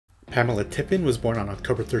Pamela Tiffin was born on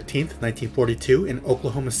October 13, 1942 in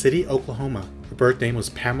Oklahoma City, Oklahoma. Her birth name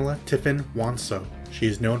was Pamela Tiffin Wanso. She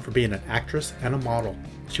is known for being an actress and a model.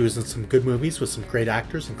 She was in some good movies with some great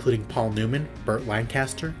actors including Paul Newman, Burt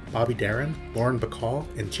Lancaster, Bobby Darin, Lauren Bacall,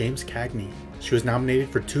 and James Cagney. She was nominated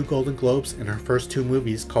for 2 Golden Globes in her first 2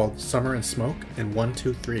 movies called Summer and Smoke and 1,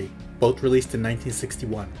 2, 3, both released in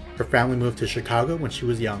 1961. Her family moved to Chicago when she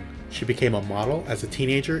was young. She became a model as a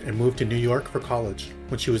teenager and moved to New York for college.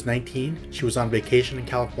 When she was 19, she was on vacation in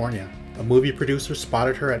California. A movie producer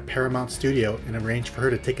spotted her at Paramount Studio and arranged for her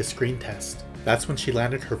to take a screen test. That's when she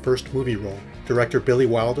landed her first movie role. Director Billy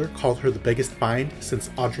Wilder called her the biggest find since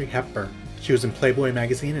Audrey Hepburn. She was in Playboy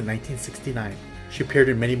magazine in 1969. She appeared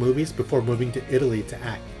in many movies before moving to Italy to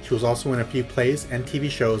act. She was also in a few plays and TV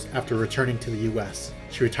shows after returning to the US.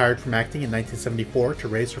 She retired from acting in 1974 to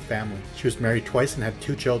raise her family. She was married twice and had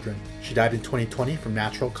 2 children. She died in 2020 from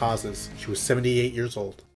natural causes. She was 78 years old.